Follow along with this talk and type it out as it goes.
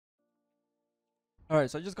Alright,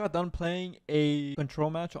 so I just got done playing a control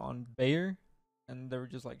match on Bayer, and they were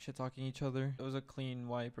just like shit talking each other. It was a clean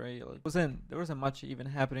wipe, right? Like, there wasn't much even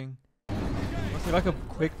happening. Let's see like a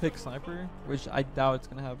quick pick sniper, which I doubt it's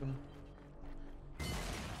gonna happen.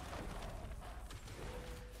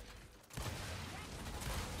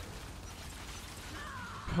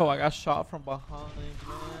 Oh, I got shot from behind,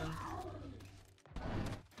 man.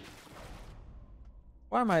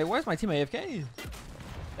 Why is my team AFK? They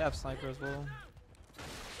have sniper as well.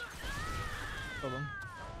 Kill them.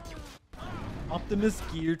 Optimus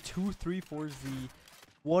Gear 234Z.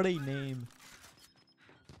 What a name.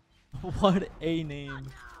 What a name.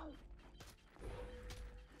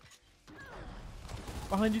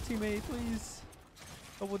 Behind you, teammate, please.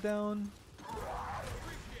 Double down.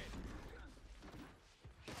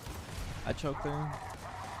 I choked there.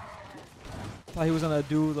 Thought he was gonna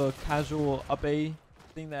do the casual up A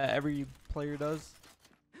thing that every player does.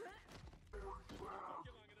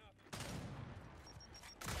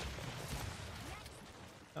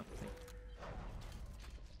 Oh,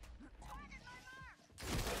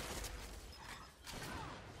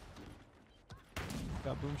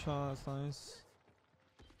 got boom shot, that's nice.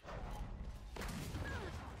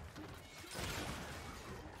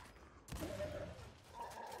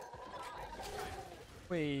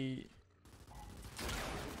 Wait.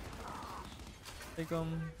 Take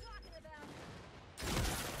him.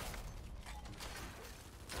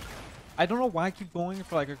 I don't know why I keep going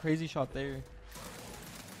for like a crazy shot there.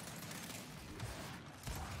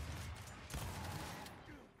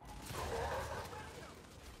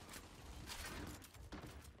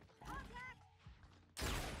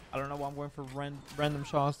 I don't know why I'm going for random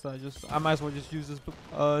shots that I might as well just use this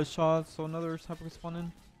shot so another type of spawn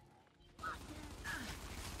in.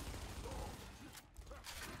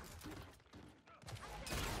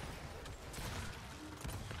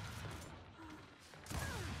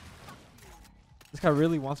 This guy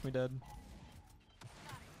really wants me dead.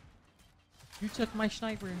 You took my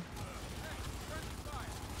sniper.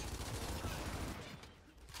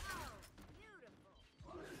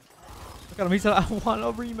 Look at him, he said I want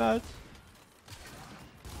a rematch.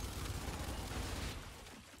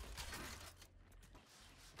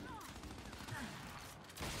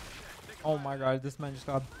 Oh my god, this man just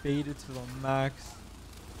got baited to the max.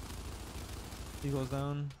 He goes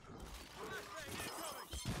down.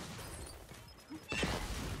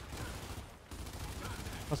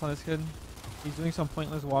 What's on this kid? He's doing some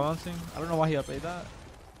pointless wall bouncing. I don't know why he updated that.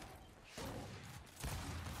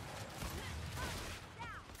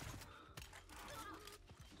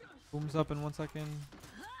 Booms up in 1 second.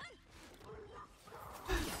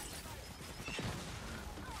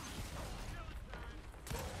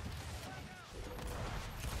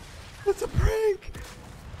 It's a prank!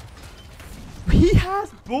 He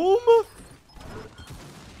has boom?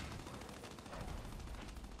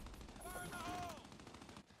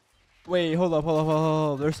 Wait, hold up.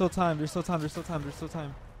 There's still time.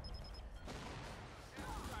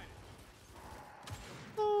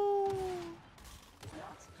 No.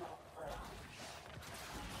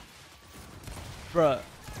 Bruh.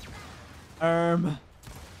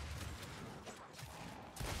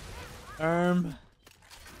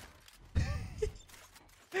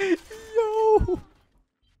 Yo.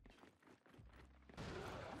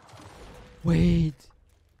 Wait.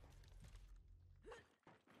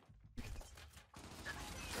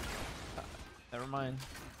 Never mind.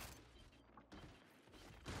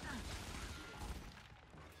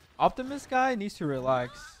 Optimus guy needs to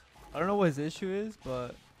relax. I don't know what his issue is,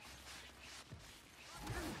 but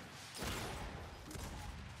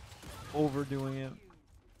overdoing it.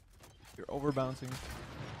 You're over bouncing.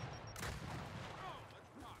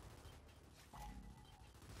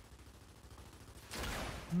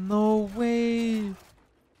 No way.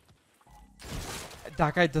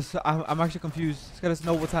 That guy does. I'm actually confused. This guy doesn't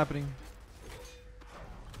know what's happening.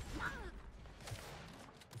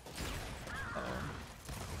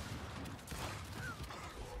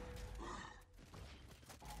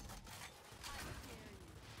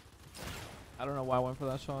 I don't know why I went for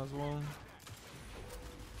that shot as well.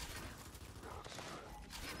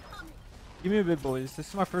 Give me a bit, boys. This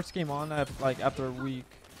is my first game on after a week,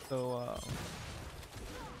 so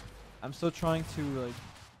I'm still trying to like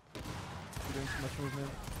doing too much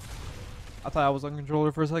movement. I thought I was on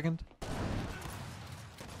controller for a second.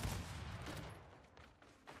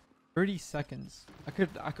 30 seconds. Okay.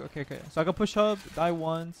 So I can push up, die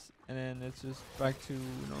once, and then it's just back to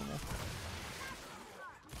normal.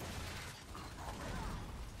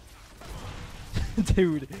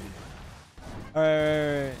 Dude.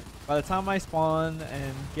 Alright. By the time I spawn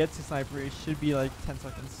and get to sniper, it should be like 10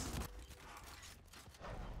 seconds.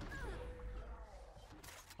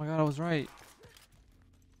 Oh my god, I was right.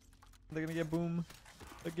 They're gonna get boom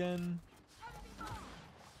again.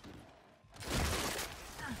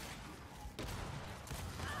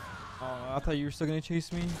 Oh, I thought you were still gonna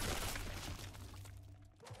chase me.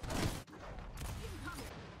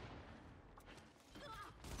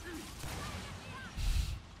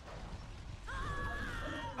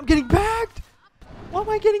 I'm getting bagged! Why am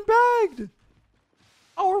I getting bagged?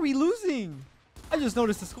 How are we losing? I just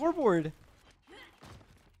noticed the scoreboard.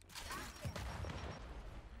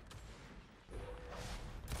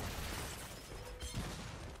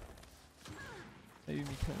 Maybe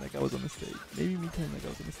me killing that guy was a mistake. Maybe me killing that guy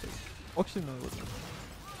was a mistake. Actually, no, it wasn't.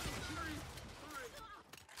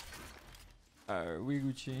 Alright, we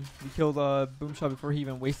Gucci. We killed Boom Shot before he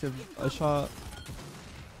even wasted a shot.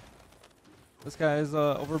 This guy is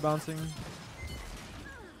over bouncing.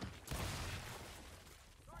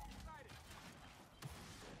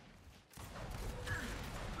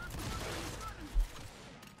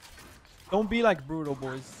 Don't be like brutal,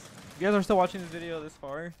 boys. If you guys are still watching this video this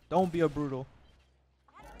far, don't be a brutal.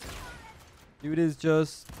 Dude is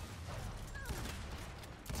just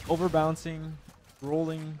over bouncing,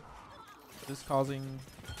 rolling, just causing.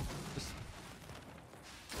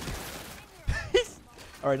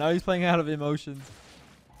 All right, now he's playing out of emotions.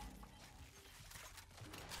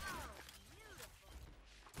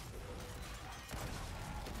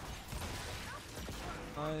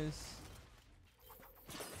 Nice.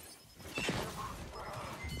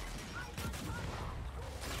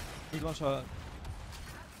 Need one shot.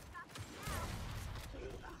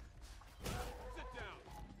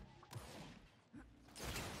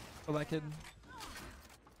 Oh, that kid.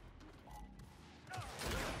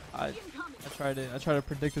 I tried it. I tried to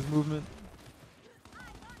predict his movement.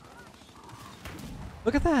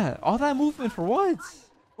 Look at that. All that movement for what?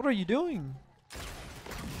 What are you doing?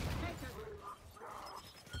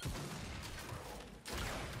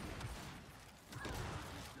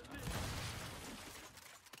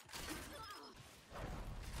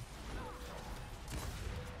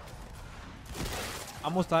 I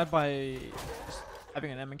almost died by just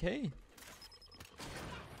having an M&K.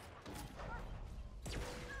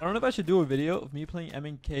 I don't know if I should do a video of me playing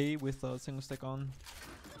M&K with a single stick on.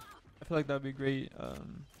 I feel like that would be a great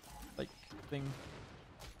like thing.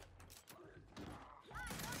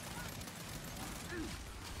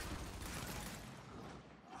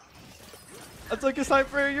 I took a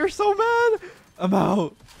sniper. You're so mad. I'm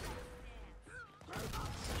out.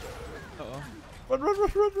 Uh-oh. Run, run,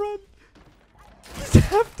 run, run, run. He's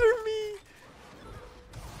after me.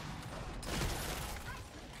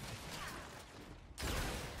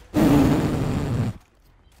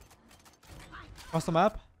 Across the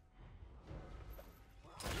map.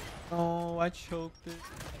 Oh, I choked it.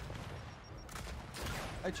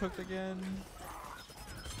 I choked again.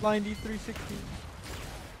 Blindy 360.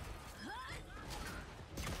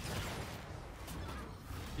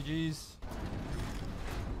 GG's.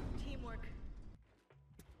 Teamwork.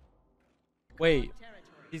 Wait.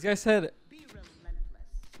 These guys said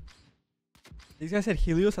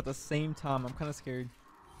Helios at the same time. I'm kind of scared.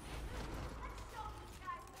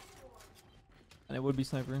 And it would be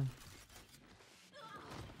sniper.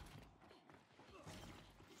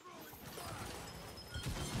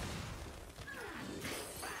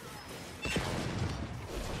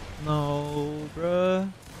 No, bruh.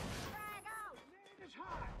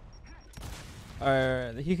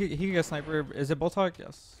 Alright, he could get sniper. Is it Boltok?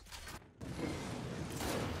 Yes.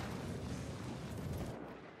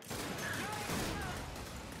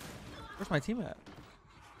 Where's my team at?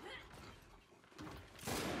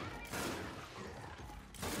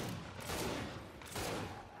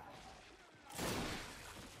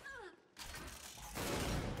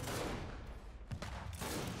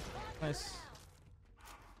 Nice.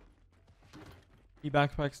 He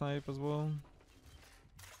backpack snipe as well.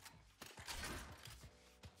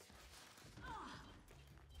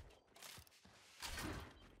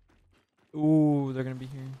 Ooh, they're gonna be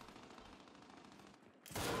here.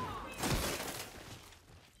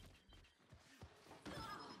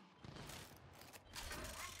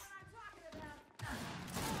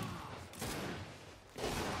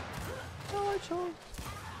 No, I choked.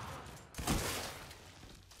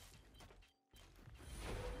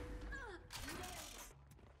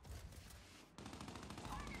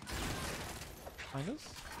 Behind us?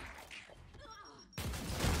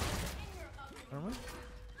 Never mind.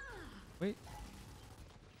 Wait.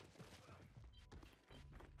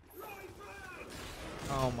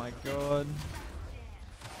 Oh my god.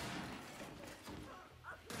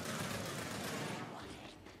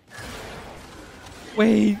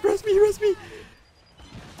 Wait, rest me, rest me.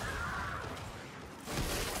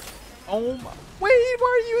 Oh my. Wait,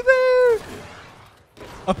 why are you there?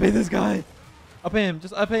 I'll pay this guy. I'll pay him.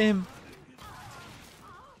 Just I'll pay him.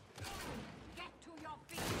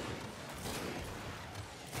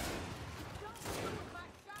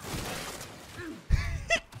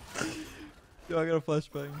 Yo, I got a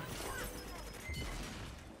flashbang.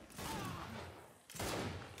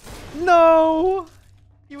 No!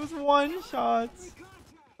 He was one shot.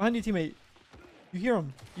 Behind you, teammate. You hear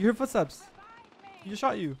him. You hear footsteps. He just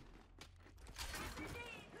shot you.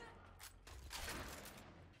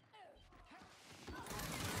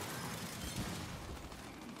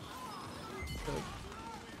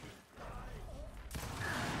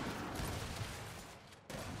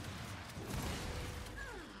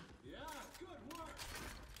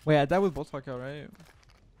 Wait, I died with bolt out, right?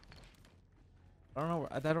 I don't know.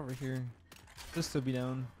 I died over here. Just to be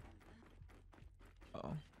down. Uh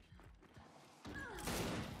oh.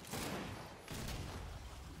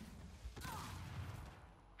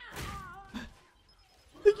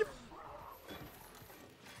 Thank you.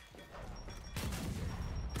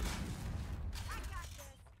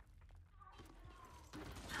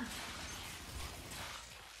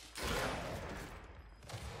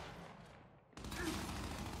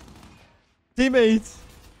 Teammates,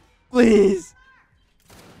 please.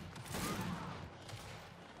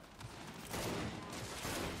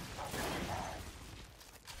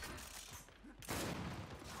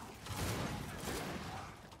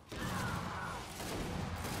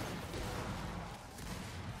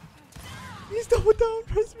 He's double down.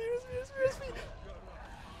 Press me, press me, press me, press me.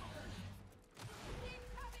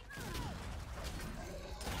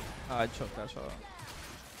 I choked that shot.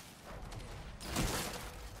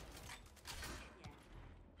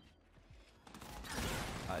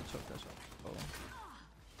 I choked that shot. Oh.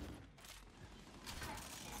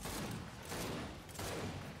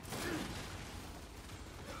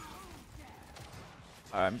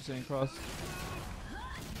 Alright, I'm just getting across.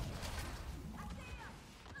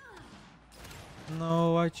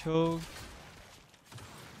 No, I choked.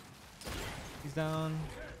 He's down.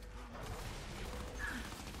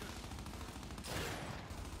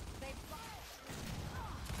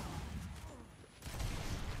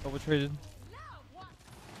 Double traded.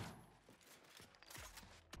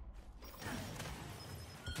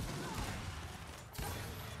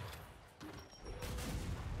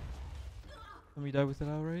 Let me die with it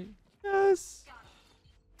outright. Yes.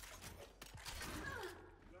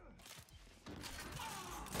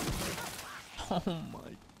 Oh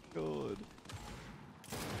my god.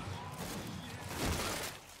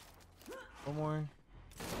 One more.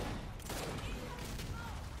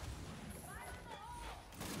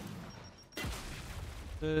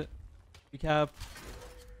 That's it. Recap.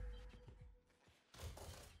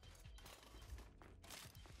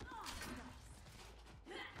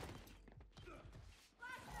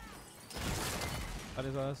 That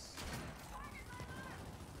is us.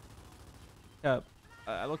 Cap.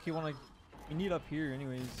 I low-key wanna. We need up here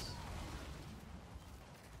anyways.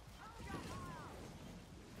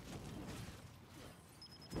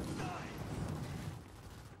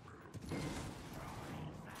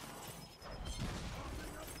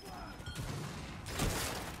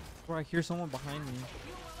 Or I hear someone behind me.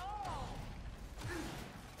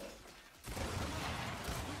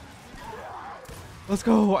 Let's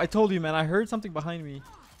go. I told you, man. I heard something behind me.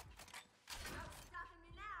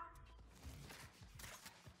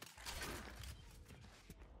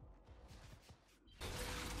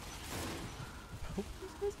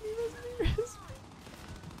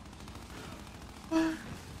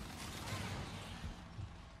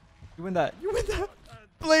 You win that. You win that.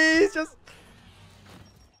 Please just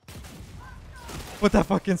put that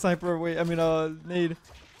fucking sniper away. I mean, nade.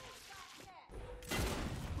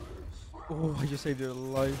 Oh, I just saved your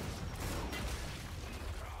life.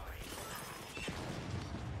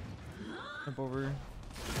 Jump over.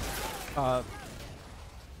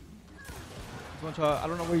 One shot. I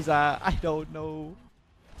don't know where he's at. I don't know.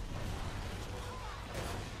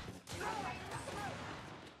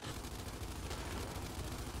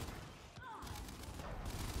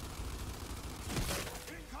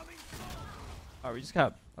 Alright, we just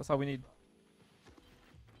cap. That's all we need.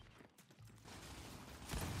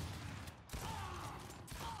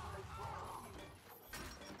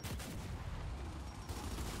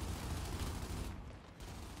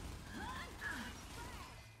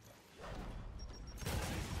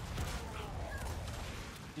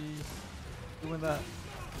 Jeez. Doing that.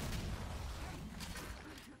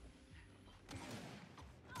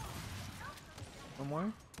 One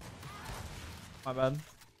more? My bad.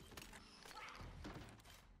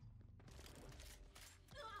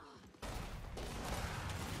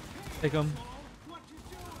 Take him.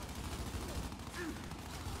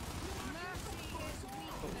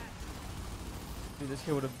 Dude, this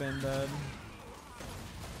kid would have been dead.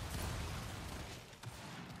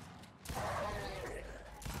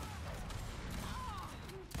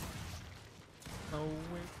 No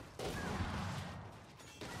way.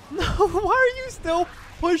 No, why are you still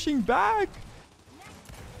pushing back?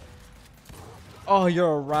 Oh,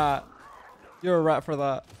 you're a rat. You're a rat for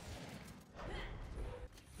that.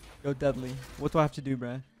 Yo, Deadly. What do I have to do,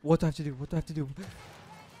 bruh? What do I have to do? What do I have to do?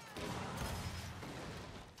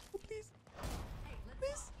 Oh, please.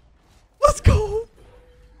 Please. Let's go.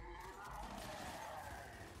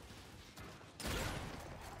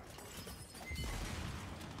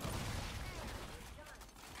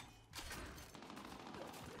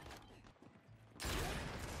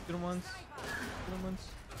 Get him once. Get him once.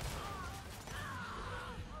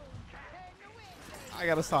 I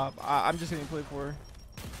gotta stop. I'm just getting played for.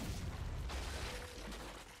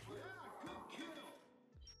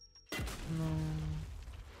 No.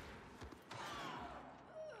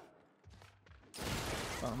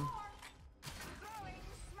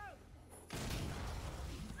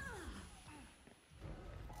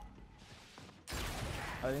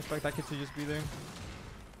 I didn't expect that kid to just be there.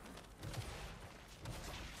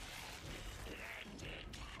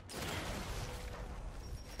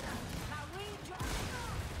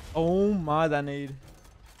 Oh my, that nade.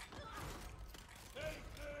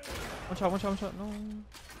 One shot, one shot, one shot. No.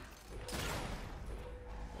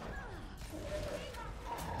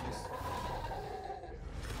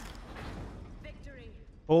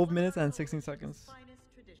 12 minutes and 16 seconds.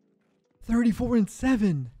 34 and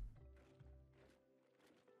 7.